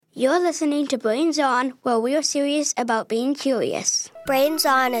You're listening to Brains On, where we are serious about being curious. Brains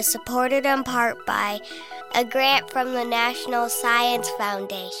On is supported in part by a grant from the National Science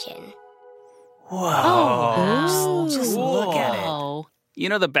Foundation. Whoa. Just look at it. You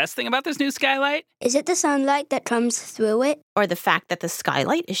know the best thing about this new skylight? Is it the sunlight that comes through it? Or the fact that the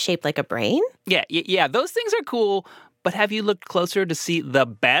skylight is shaped like a brain? Yeah, those things are cool, but have you looked closer to see the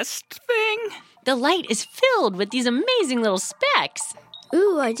best thing? The light is filled with these amazing little specks.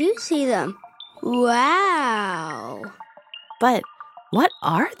 Ooh, I do see them. Wow. But what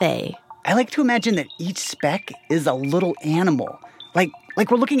are they? I like to imagine that each speck is a little animal. Like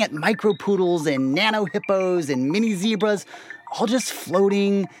we're looking at micropoodles and nano hippos and mini zebras, all just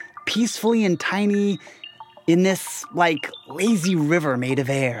floating peacefully and tiny in this, lazy river made of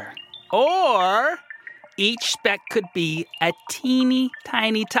air. Or each speck could be a teeny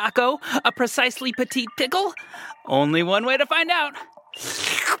tiny taco, a precisely petite pickle. Only one way to find out.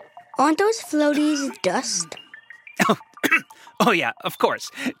 Aren't those floaties dust? Oh yeah, of course.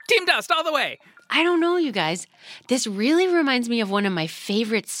 Team Dust all the way. I don't know, you guys. This really reminds me of one of my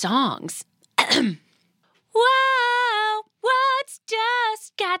favorite songs. Wow, what's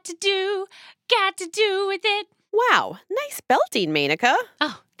dust got to do with it? Wow, nice belting, Menaka.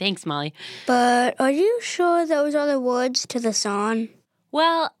 Oh, thanks, Molly. But are you sure those are the words to the song?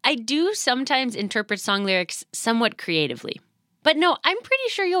 Well, I do sometimes interpret song lyrics somewhat creatively. But no, I'm pretty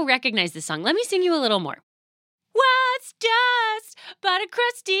sure you'll recognize this song. Let me sing you a little more. What's dust but a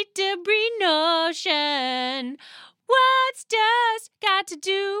crusty debris notion? What's dust got to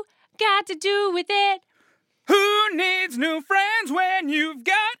do with it? Who needs new friends when you've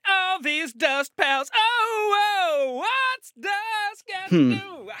got all these dust pals? Oh, what's dust got to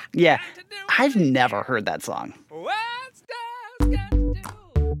do? Yeah, I've never heard that song. What's dust got to do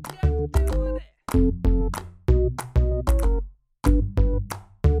with it?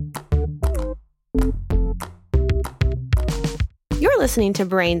 You're listening to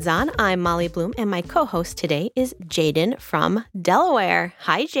Brains On. I'm Molly Bloom, and my co-host today is Jaden from Delaware.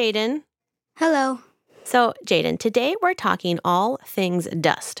 Hi, Jaden. Hello. So, Jaden, today we're talking all things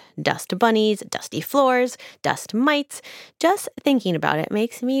dust. Dust bunnies, dusty floors, dust mites. Just thinking about it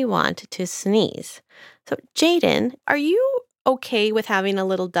makes me want to sneeze. So, Jaden, are you okay with having a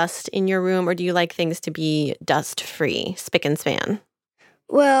little dust in your room, or do you like things to be dust-free, spick and span?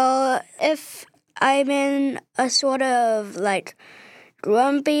 Well, if I'm in a sort of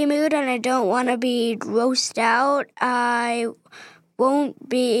grumpy mood and I don't want to be grossed out, I won't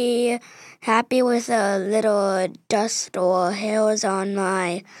be happy with a little dust or hairs on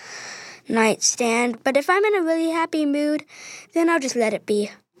my nightstand. But if I'm in a really happy mood, then I'll just let it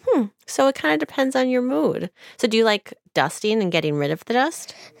be. So it kind of depends on your mood. So do you like dusting and getting rid of the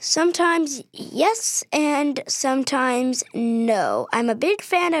dust? Sometimes yes, and sometimes no. I'm a big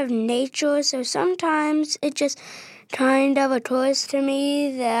fan of nature, so sometimes it just kind of occurs to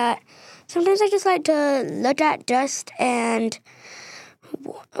me that sometimes I just like to look at dust and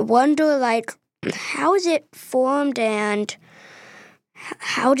wonder, how is it formed and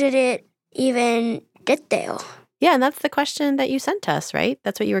how did it even get there? Yeah, and that's the question that you sent to us, right?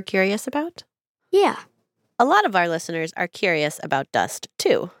 That's what you were curious about? Yeah. A lot of our listeners are curious about dust,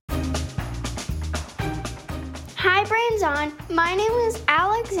 too. Hi, Brains On. My name is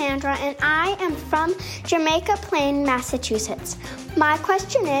Alexandra, and I am from Jamaica Plain, Massachusetts. My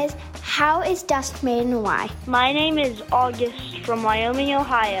question is, how is dust made and why? My name is August from Wyoming,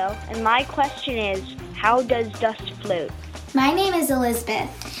 Ohio, and my question is, how does dust float? My name is Elizabeth.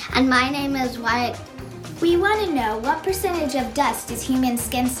 And my name is Wyatt. We want to know what percentage of dust is human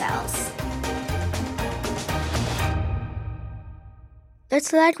skin cells.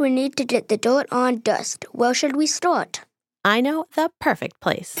 Looks like we need to get the dirt on dust. Where should we start? I know the perfect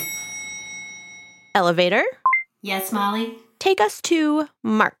place. Elevator, Yes, Molly? take us to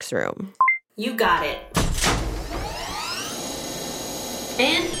Mark's room. You got it.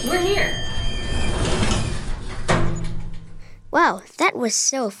 And we're here. Wow, that was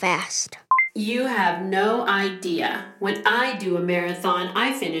so fast. You have no idea. When I do a marathon,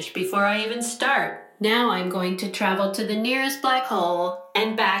 I finish before I even start. Now I'm going to travel to the nearest black hole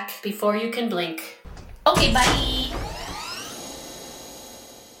and back before you can blink. Okay, buddy.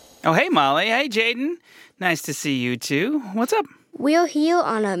 Oh, hey, Molly. Hey, Jaden. Nice to see you, too. What's up? We're here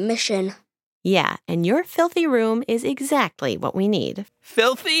on a mission. Yeah, and your filthy room is exactly what we need.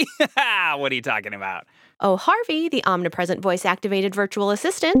 Filthy? What are you talking about? Oh, Harvey, the omnipresent voice-activated virtual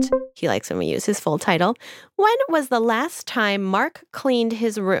assistant, he likes when we use his full title. When was the last time Mark cleaned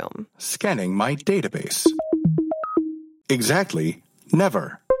his room? Scanning my database. Exactly,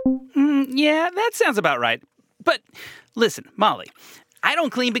 never. Yeah, that sounds about right. But listen, Molly, I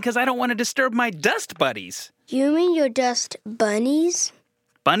don't clean because I don't want to disturb my dust buddies. You mean your dust bunnies?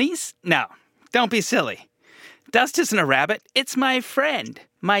 Bunnies? No, don't be silly. Dust isn't a rabbit. It's my friend.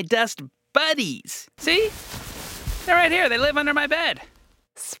 My dust buddies. See? They're right here. They live under my bed.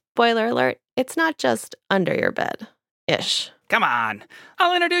 Spoiler alert, it's not just under your bed. Ish. Come on.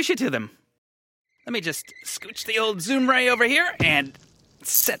 I'll introduce you to them. Let me just scooch the old zoom ray over here and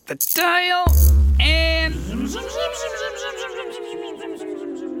set the dial and...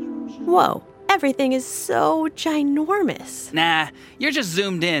 Whoa, everything is so ginormous. Nah, you're just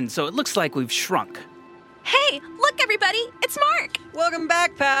zoomed in, so it looks like we've shrunk. Hey, look everybody, it's Mark. Welcome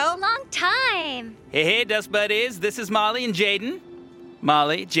back, pal. Long time. Hey, Dust Buddies, this is Molly and Jaden.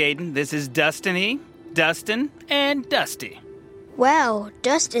 Molly, Jaden, this is Dustiny, Dustin, and Dusty. Wow,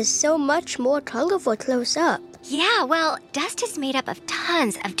 dust is so much more colorful close up. Yeah, well, dust is made up of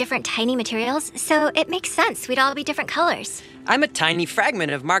tons of different tiny materials, so it makes sense we'd all be different colors. I'm a tiny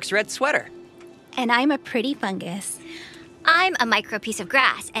fragment of Mark's red sweater. And I'm a pretty fungus. I'm a micro piece of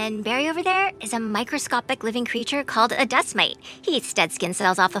grass, and Barry over there is a microscopic living creature called a dust mite. He eats dead skin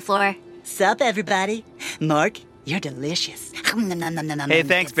cells off the floor. Sup, everybody? Mark, you're delicious. Hey,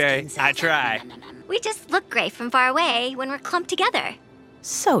 thanks, Barry. I try. We just look great from far away when we're clumped together.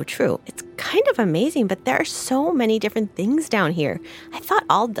 So true. It's kind of amazing, but there are so many different things down here. I thought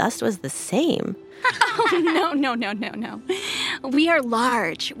all dust was the same. Oh, no. We are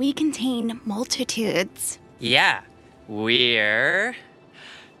large. We contain multitudes. Yeah, we're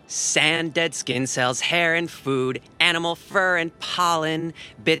sand, dead skin cells, hair and food, animal fur and pollen,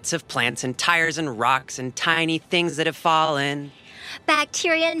 bits of plants and tires and rocks and tiny things that have fallen.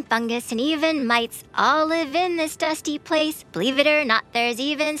 Bacteria and fungus and even mites all live in this dusty place. Believe it or not, there's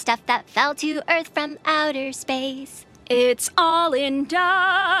even stuff that fell to Earth from outer space. It's all in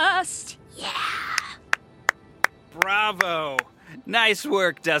dust. Yeah. Bravo. Nice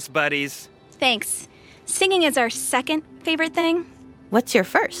work, Dust Buddies. Thanks. Singing is our second favorite thing. What's your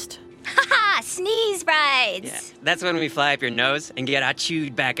first? Haha, sneeze rides. Yeah, that's when we fly up your nose and get our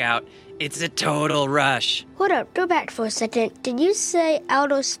chewed back out. It's a total rush. Hold up, go back for a second. Did you say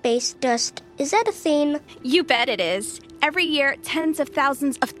outer space dust? Is that a thing? You bet it is. Every year, tens of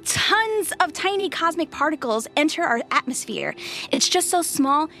thousands of tons of tiny cosmic particles enter our atmosphere. It's just so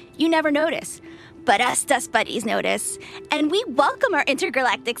small, you never notice. But us dust buddies notice, and we welcome our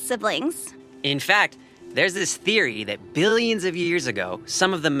intergalactic siblings. In fact, there's this theory that billions of years ago,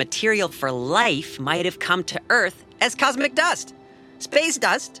 some of the material for life might have come to Earth as cosmic dust. Space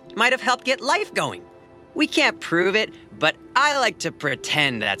dust might have helped get life going. We can't prove it, but I like to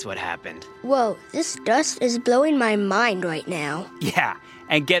pretend that's what happened. Whoa, this dust is blowing my mind right now. Yeah,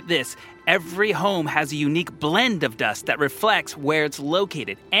 and get this. Every home has a unique blend of dust that reflects where it's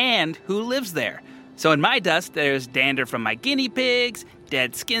located and who lives there. So in my dust, there's dander from my guinea pigs,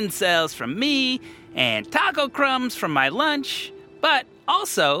 dead skin cells from me, and taco crumbs from my lunch. But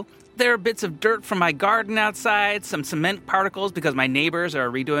also, there are bits of dirt from my garden outside, some cement particles because my neighbors are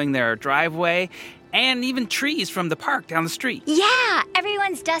redoing their driveway, and even trees from the park down the street. Yeah,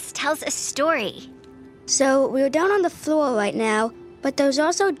 everyone's dust tells a story. So we're down on the floor right now, but there's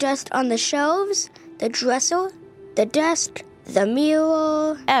also dust on the shelves, the dresser, the desk, the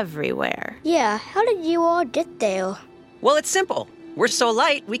mirror. Everywhere. Yeah, how did you all get there? Well, it's simple. We're so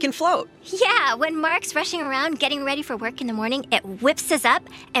light, we can float. Yeah, when Mark's rushing around getting ready for work in the morning, it whips us up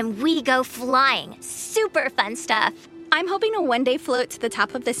and we go flying. Super fun stuff. I'm hoping to one day float to the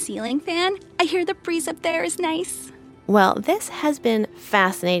top of the ceiling fan. I hear the breeze up there is nice. Well, this has been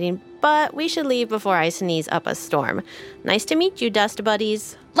fascinating, but we should leave before I sneeze up a storm. Nice to meet you, Dust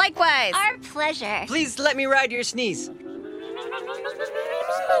Buddies. Likewise. Our pleasure. Please let me ride your sneeze.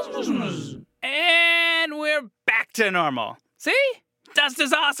 And we're back to normal. See? Dust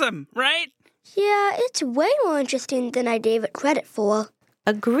is awesome, right? Yeah, it's way more interesting than I gave it credit for.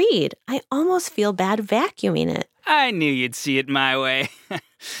 Agreed. I almost feel bad vacuuming it. I knew you'd see it my way.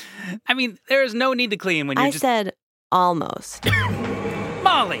 I mean, there is no need to clean when you're I said almost.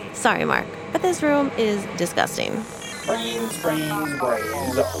 Molly! Sorry, Mark, but this room is disgusting.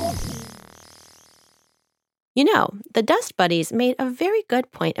 You know, the Dust Buddies made a very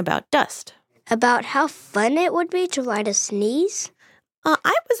good point about dust. About how fun it would be to ride a sneeze?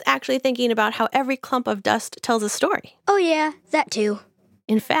 I was actually thinking about how every clump of dust tells a story. Oh yeah, that too.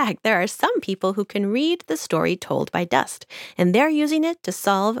 In fact, there are some people who can read the story told by dust, and they're using it to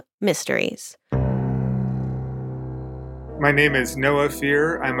solve mysteries. My name is Noah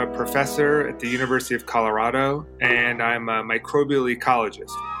Fear. I'm a professor at the University of Colorado, and I'm a microbial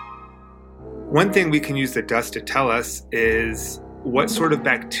ecologist. One thing we can use the dust to tell us is what sort of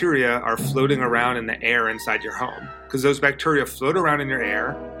bacteria are floating around in the air inside your home. Because those bacteria float around in your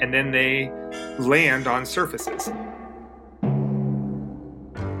air and then they land on surfaces.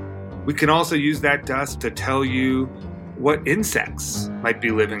 We can also use that dust to tell you what insects might be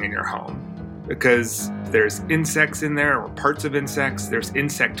living in your home. Because there's insects in there, or parts of insects. There's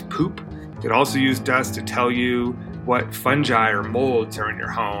insect poop. You could also use dust to tell you what fungi or molds are in your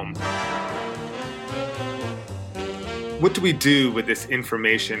home. What do we do with this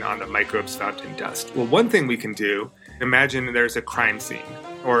information on the microbes found in dust? Well, one thing we can do, imagine there's a crime scene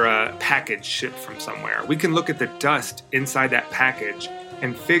or a package shipped from somewhere. We can look at the dust inside that package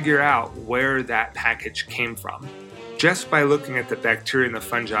and figure out where that package came from, just by looking at the bacteria and the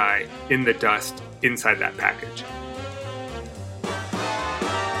fungi in the dust inside that package.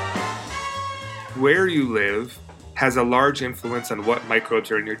 Where you live has a large influence on what microbes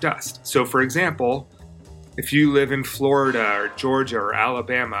are in your dust. So for example, if you live in Florida or Georgia or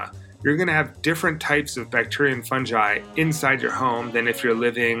Alabama, you're going to have different types of bacteria and fungi inside your home than if you're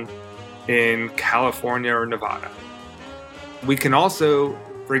living in California or Nevada. We can also,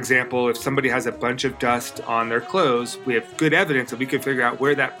 for example, if somebody has a bunch of dust on their clothes, we have good evidence that we can figure out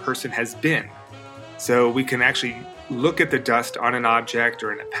where that person has been. So we can actually look at the dust on an object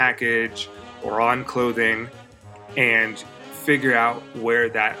or in a package or on clothing and figure out where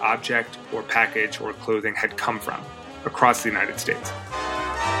that object or package or clothing had come from across the United States.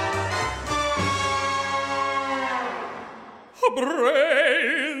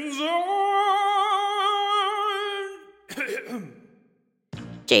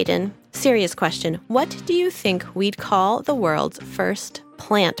 Jaden, serious question. What do you think we'd call the world's first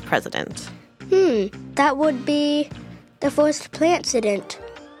plant president? That would be the first plantsident.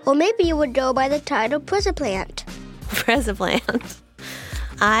 Or maybe you would go by the title President. President.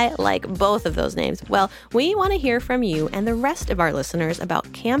 I like both of those names. Well, we want to hear from you and the rest of our listeners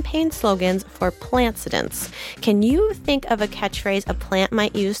about campaign slogans for plantsidents. Can you think of a catchphrase a plant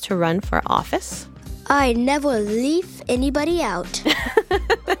might use to run for office? I never leave anybody out.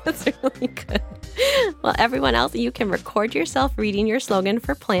 That's really good. Well, everyone else, you can record yourself reading your slogan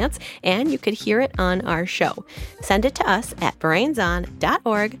for plants, and you could hear it on our show. Send it to us at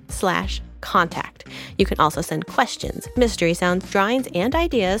brainson.org/contact. You can also send questions, mystery sounds, drawings, and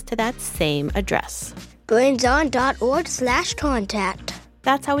ideas to that same address. brainson.org/contact.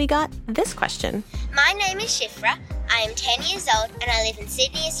 That's how we got this question. My name is Shifra. I am 10 years old and I live in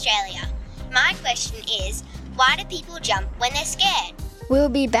Sydney, Australia. My question is, why do people jump when they're scared? We'll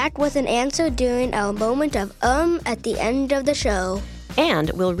be back with an answer during our moment of at the end of the show.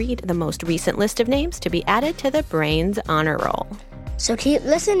 And we'll read the most recent list of names to be added to the Brains Honor Roll. So keep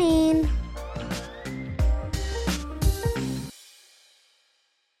listening.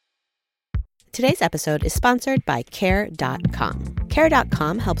 Today's episode is sponsored by Care.com.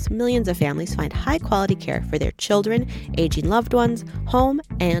 Care.com helps millions of families find high-quality care for their children, aging loved ones, home,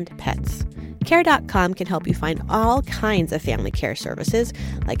 and pets. Care.com can help you find all kinds of family care services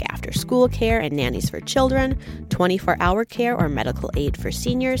like after-school care and nannies for children, 24-hour care or medical aid for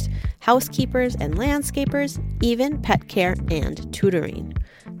seniors, housekeepers and landscapers, even pet care and tutoring.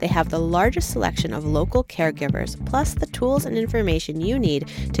 They have the largest selection of local caregivers, plus the tools and information you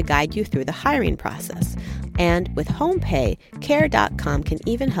need to guide you through the hiring process. And with HomePay, Care.com can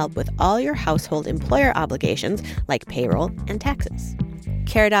even help with all your household employer obligations like payroll and taxes.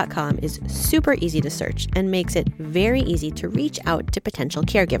 Care.com is super easy to search and makes it very easy to reach out to potential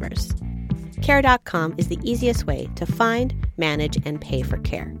caregivers. Care.com is the easiest way to find, manage, and pay for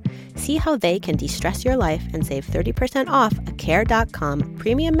care. See how they can de-stress your life and save 30% off a Care.com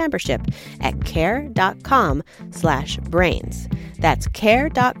premium membership at care.com/brains. That's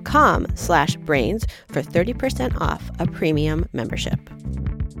care.com/brains for 30% off a premium membership.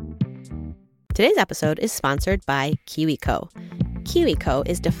 Today's episode is sponsored by KiwiCo. KiwiCo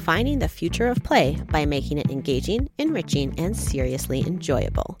is defining the future of play by making it engaging, enriching, and seriously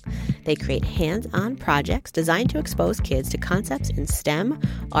enjoyable. They create hands-on projects designed to expose kids to concepts in STEM,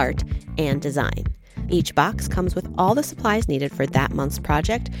 art, and design. Each box comes with all the supplies needed for that month's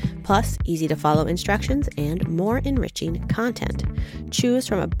project, plus easy-to-follow instructions and more enriching content. Choose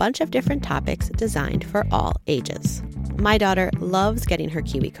from a bunch of different topics designed for all ages. My daughter loves getting her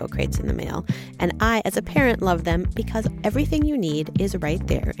KiwiCo crates in the mail, and I, as a parent, love them because everything you need is right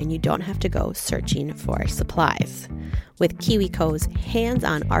there and you don't have to go searching for supplies. With KiwiCo's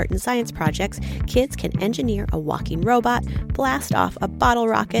hands-on art and science projects, kids can engineer a walking robot, blast off a bottle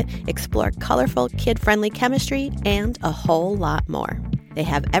rocket, explore colorful, kid-friendly chemistry, and a whole lot more. They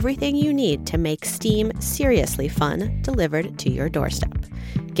have everything you need to make STEAM seriously fun delivered to your doorstep.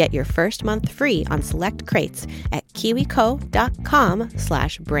 Get your first month free on select crates at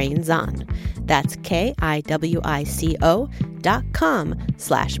kiwico.com/brainson. That's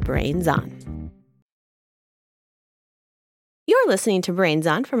KIWICO.com/brainson. You're listening to Brains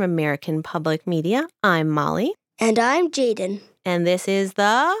On from American Public Media. I'm Molly. And I'm Jaden. And this is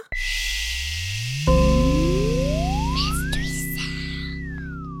the... Mystery Sound.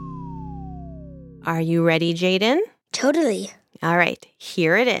 Are you ready, Jaden? Totally. All right,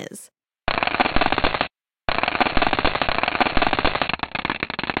 here it is.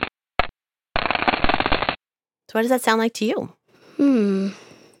 So what does that sound like to you?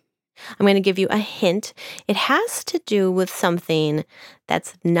 I'm going to give you a hint. It has to do with something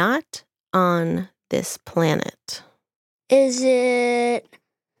that's not on this planet. Is it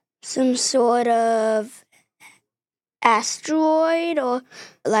some sort of asteroid or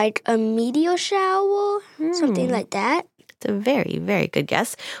like a meteor shower? Something like that? It's a very, very good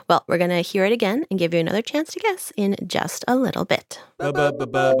guess. Well, we're going to hear it again and give you another chance to guess in just a little bit.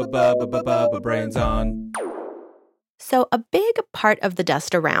 Brains on. So a big part of the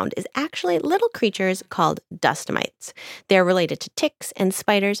dust around is actually little creatures called dust mites. They're related to ticks and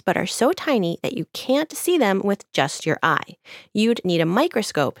spiders, but are so tiny that you can't see them with just your eye. You'd need a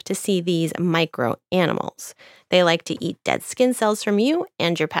microscope to see these micro animals. They like to eat dead skin cells from you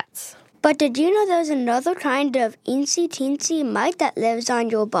and your pets. But did you know there's another kind of teensy mite that lives on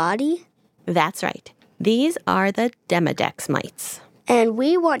your body? That's right. These are the Demodex mites. And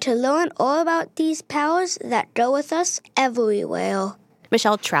we want to learn all about these powers that go with us everywhere.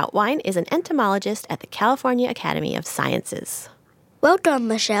 Michelle Troutwine is an entomologist at the California Academy of Sciences. Welcome,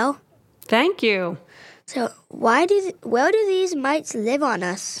 Michelle. Thank you. So where do these mites live on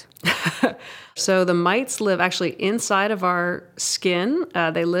us? So the mites live actually inside of our skin.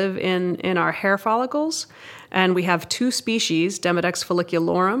 They live in our hair follicles. And we have two species, Demodex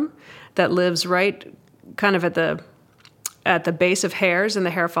folliculorum, that lives right kind of at the base of hairs in the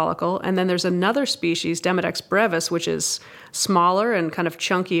hair follicle. And then there's another species, Demodex brevis, which is smaller and kind of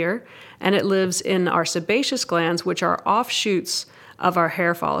chunkier. And it lives in our sebaceous glands, which are offshoots of our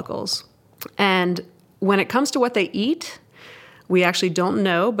hair follicles. And when it comes to what they eat, we actually don't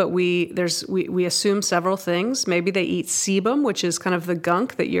know, but we assume several things. Maybe they eat sebum, which is kind of the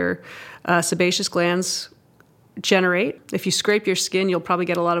gunk that your sebaceous glands generate. If you scrape your skin, you'll probably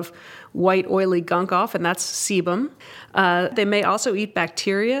get a lot of white, oily gunk off, and that's sebum. They may also eat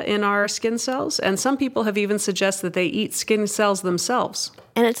bacteria in our skin cells, and some people have even suggested that they eat skin cells themselves.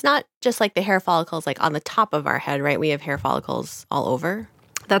 And it's not just like the hair follicles like on the top of our head, right? We have hair follicles all over.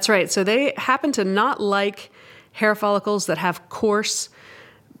 That's right. So they happen to not like hair follicles that have coarse,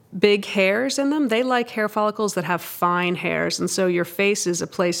 big hairs in them. They like hair follicles that have fine hairs. And so your face is a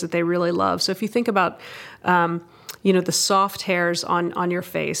place that they really love. So if you think about, the soft hairs on your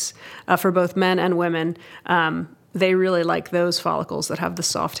face for both men and women, they really like those follicles that have the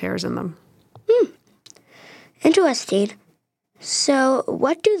soft hairs in them. Interesting. So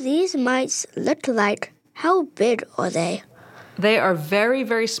what do these mites look like? How big are they? They are very,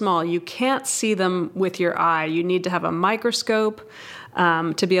 very small. You can't see them with your eye. You need to have a microscope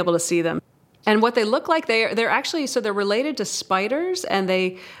to be able to see them. And what they look like, they're actually, so they're related to spiders,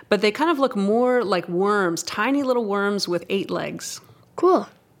 but they kind of look more like worms, tiny little worms with 8 legs. Cool.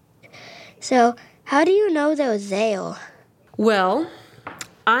 So how do you know they're there? Well,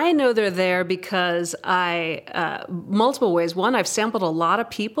 I know they're there because multiple ways. One, I've sampled a lot of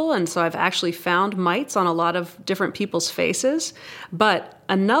people, and so I've actually found mites on a lot of different people's faces. But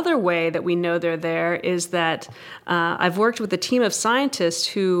another way that we know they're there is that I've worked with a team of scientists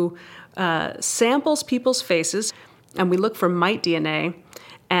who samples people's faces, and we look for mite DNA,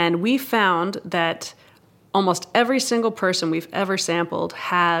 and we found that almost every single person we've ever sampled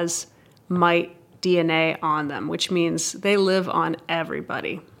has mite DNA on them, which means they live on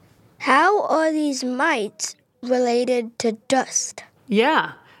everybody. How are these mites related to dust?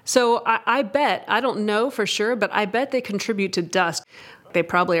 Yeah. So I bet, I don't know for sure, but I bet they contribute to dust. They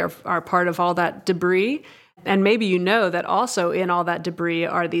probably are part of all that debris. And maybe you know that also in all that debris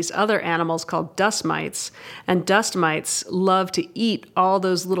are these other animals called dust mites. And dust mites love to eat all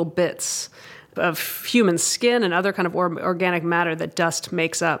those little bits of human skin and other kind of organic matter that dust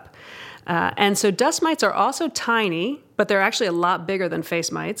makes up. And so dust mites are also tiny, but they're actually a lot bigger than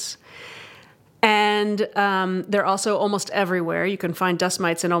face mites. And they're also almost everywhere. You can find dust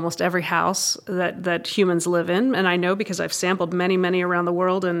mites in almost every house that humans live in. And I know because I've sampled many, many around the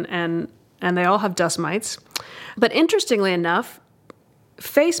world, and they all have dust mites. But interestingly enough,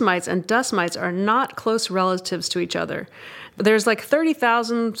 face mites and dust mites are not close relatives to each other. There's like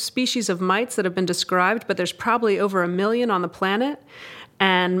 30,000 species of mites that have been described, but there's probably over 1 million on the planet.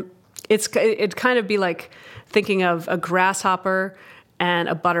 And it'd kind of be like thinking of a grasshopper and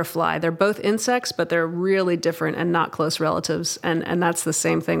a butterfly. They're both insects, but they're really different and not close relatives. And that's the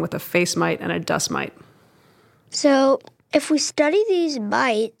same thing with a face mite and a dust mite. So if we study these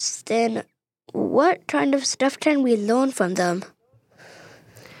mites, then what kind of stuff can we learn from them?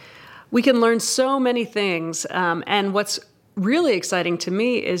 We can learn so many things. And what's really exciting to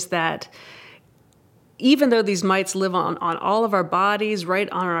me is that even though these mites live on all of our bodies, right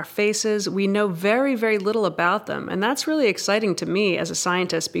on our faces, we know very, very little about them. And that's really exciting to me as a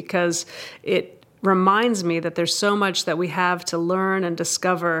scientist because it reminds me that there's so much that we have to learn and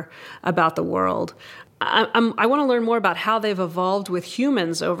discover about the world. I want to learn more about how they've evolved with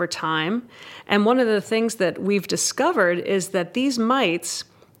humans over time. And one of the things that we've discovered is that these mites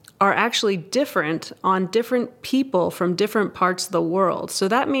are actually different on different people from different parts of the world. So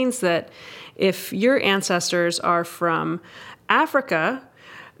that means that if your ancestors are from Africa,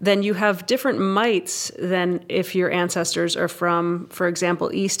 then you have different mites than if your ancestors are from, for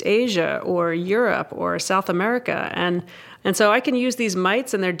example, East Asia or Europe or South America. And so I can use these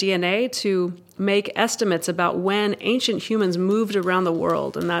mites and their DNA to make estimates about when ancient humans moved around the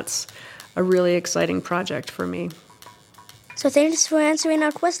world. And that's a really exciting project for me. So thanks for answering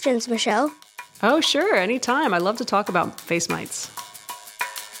our questions, Michelle. Oh, sure. Anytime. I love to talk about face mites.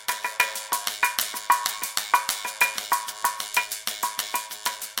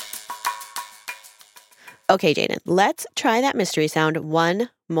 Okay, Jaden, let's try that mystery sound one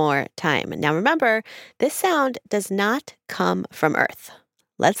more time. Now remember, this sound does not come from Earth.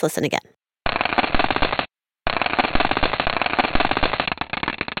 Let's listen again.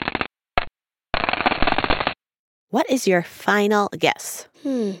 What is your final guess?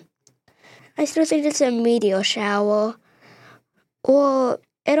 I still think it's a meteor shower. Or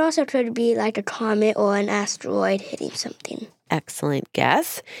it also could be like a comet or an asteroid hitting something. Excellent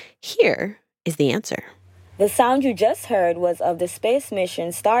guess. Here is the answer. The sound you just heard was of the space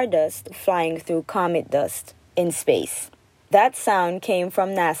mission Stardust flying through comet dust in space. That sound came from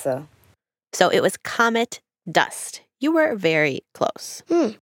NASA. So it was comet dust. You were very close.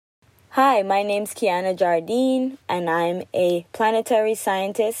 Hi, my name's Kiana Jardine, and I'm a planetary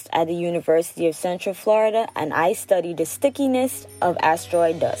scientist at the University of Central Florida, and I study the stickiness of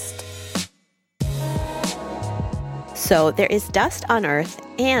asteroid dust. So there is dust on Earth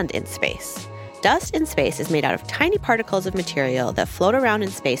and in space. Dust in space is made out of tiny particles of material that float around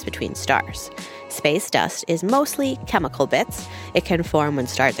in space between stars. Space dust is mostly chemical bits. It can form when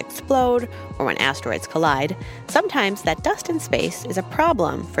stars explode or when asteroids collide. Sometimes that dust in space is a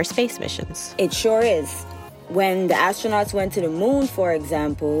problem for space missions. It sure is. When the astronauts went to the moon, for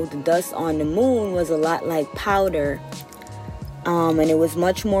example, the dust on the moon was a lot like powder. And it was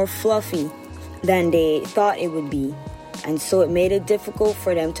much more fluffy than they thought it would be. And so it made it difficult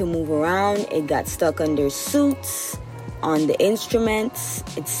for them to move around. It got stuck on their suits, on the instruments.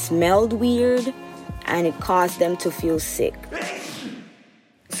 It smelled weird, and it caused them to feel sick.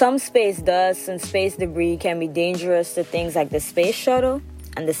 Some space dust and space debris can be dangerous to things like the space shuttle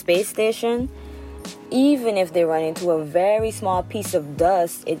and the space station. Even if they run into a very small piece of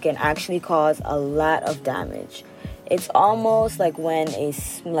dust, it can actually cause a lot of damage. It's almost like when a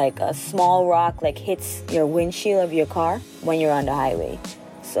small rock hits your windshield of your car when you're on the highway.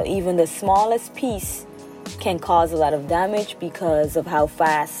 So even the smallest piece can cause a lot of damage because of how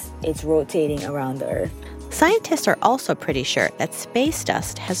fast it's rotating around the Earth. Scientists are also pretty sure that space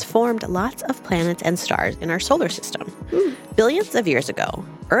dust has formed lots of planets and stars in our solar system. Billions of years ago,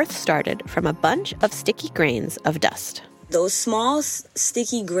 Earth started from a bunch of sticky grains of dust. Those small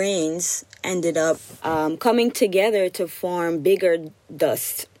sticky grains ended up coming together to form bigger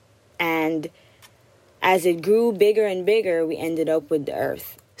dust. And as it grew bigger and bigger, we ended up with the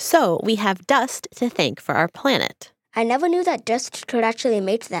Earth. So we have dust to thank for our planet. I never knew that dust could actually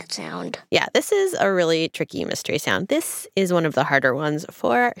make that sound. Yeah, this is a really tricky mystery sound. This is one of the harder ones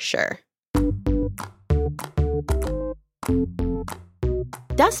for sure.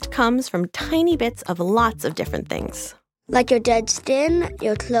 Dust comes from tiny bits of lots of different things. Like your dead skin,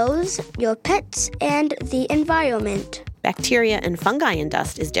 your clothes, your pets, and the environment. Bacteria and fungi in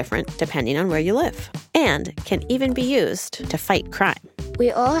dust is different depending on where you live, and can even be used to fight crime.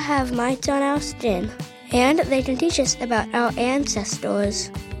 We all have mites on our skin, and they can teach us about our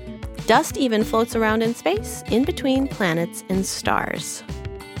ancestors. Dust even floats around in space, in between planets and stars.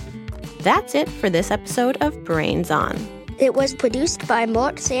 That's it for this episode of Brains On. It was produced by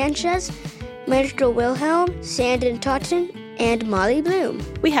Mark Sanchez, Michael Wilhelm, Sandon Totten, and Molly Bloom.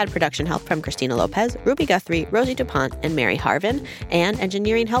 We had production help from Christina Lopez, Ruby Guthrie, Rosie DuPont, and Mary Harvin, and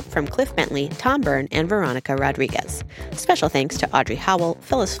engineering help from Cliff Bentley, Tom Byrne, and Veronica Rodriguez. Special thanks to Audrey Howell,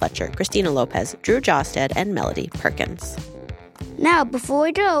 Phyllis Fletcher, Christina Lopez, Drew Josted, and Melody Perkins. Now, before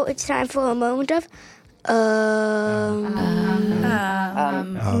we go, it's time for a moment of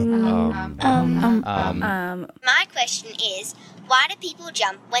My question is, why do people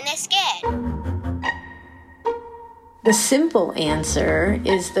jump when they're scared? The simple answer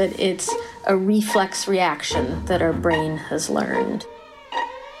is that it's a reflex reaction that our brain has learned.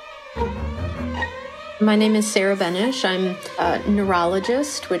 My name is Sarah Benish. I'm a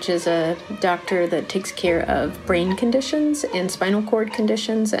neurologist, which is a doctor that takes care of brain conditions and spinal cord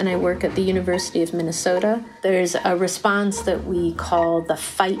conditions, and I work at the University of Minnesota. There's a response that we call the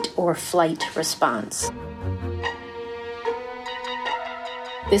fight or flight response.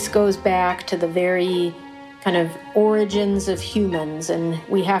 This goes back to the very kind of origins of humans, and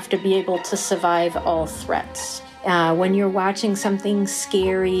we have to be able to survive all threats. When you're watching something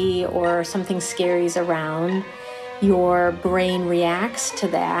scary or something scary's around, your brain reacts to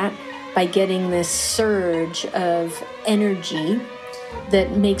that by getting this surge of energy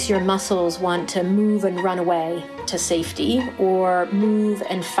that makes your muscles want to move and run away to safety or move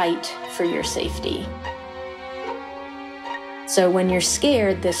and fight for your safety. So when you're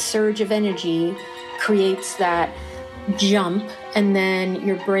scared, this surge of energy creates that jump, and then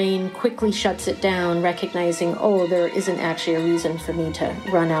your brain quickly shuts it down, recognizing, oh, there isn't actually a reason for me to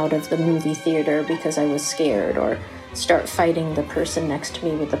run out of the movie theater because I was scared, or start fighting the person next to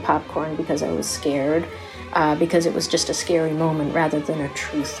me with the popcorn because I was scared, because it was just a scary moment rather than a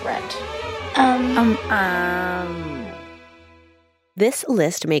true threat. This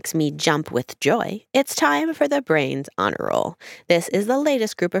list makes me jump with joy. It's time for the Brains Honor Roll. This is the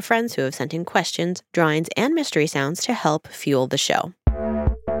latest group of friends who have sent in questions, drawings, and mystery sounds to help fuel the show.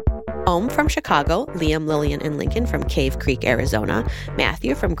 Ohm from Chicago, Liam, Lillian, and Lincoln from Cave Creek, Arizona,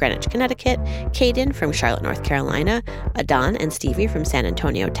 Matthew from Greenwich, Connecticut, Caden from Charlotte, North Carolina, Adon and Stevie from San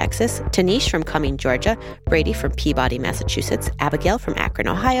Antonio, Texas, Tanish from Cumming, Georgia, Brady from Peabody, Massachusetts, Abigail from Akron,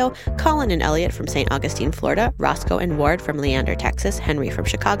 Ohio, Colin and Elliot from St. Augustine, Florida, Roscoe and Ward from Leander, Texas, Henry from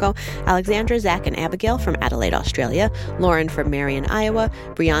Chicago, Alexandra, Zach, and Abigail from Adelaide, Australia, Lauren from Marion, Iowa,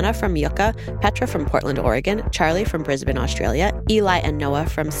 Brianna from Yucca, Petra from Portland, Oregon, Charlie from Brisbane, Australia, Eli and Noah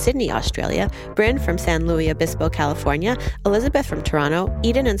from Sydney, Australia, Bryn from San Luis Obispo, California, Elizabeth from Toronto,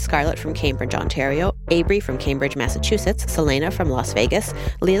 Eden and Scarlett from Cambridge, Ontario, Avery from Cambridge, Massachusetts, Selena from Las Vegas,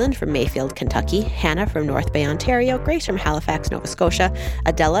 Leland from Mayfield, Kentucky, Hannah from North Bay, Ontario, Grace from Halifax, Nova Scotia,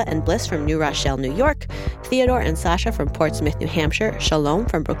 Adela and Bliss from New Rochelle, New York, Theodore and Sasha from Portsmouth, New Hampshire, Shalom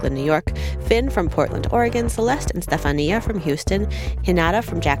from Brooklyn, New York, Finn from Portland, Oregon, Celeste and Stefania from Houston, Hinata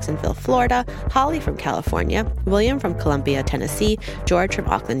from Jacksonville, Florida, Holly from California, William from Columbia, Tennessee, George from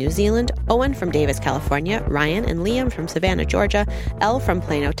Auckland, New Zealand, Owen from Davis, California, Ryan and Liam from Savannah, Georgia, Elle from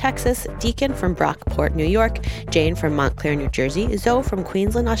Plano, Texas, Deacon from Brockport, New York, Jane from Montclair, New Jersey, Zoe from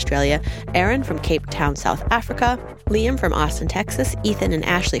Queensland, Australia, Aaron from Cape Town, South Africa, Liam from Austin, Texas, Ethan and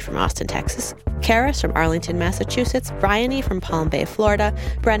Ashley from Austin, Texas, Karis from Arlington, Massachusetts, Bryony from Palm Bay, Florida,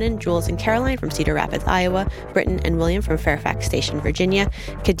 Brennan, Jules and Caroline from Cedar Rapids, Iowa, Britton and William from Fairfax Station, Virginia,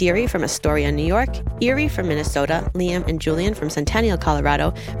 Kadiri from Astoria, New York, Erie from Minnesota, Liam and Julian from Centennial,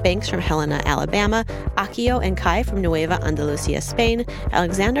 Colorado, Banks from Helena, Alabama, Akio and Kai from Nueva Andalucia, Spain,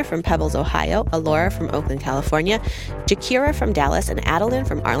 Alexander from Pebbles, Ohio, Alora from Oakland, California, Jakira from Dallas, and Adeline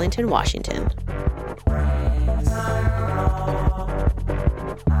from Arlington, Washington.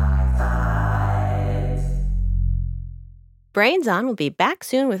 Brains On will be back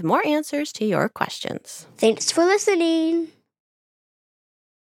soon with more answers to your questions. Thanks for listening.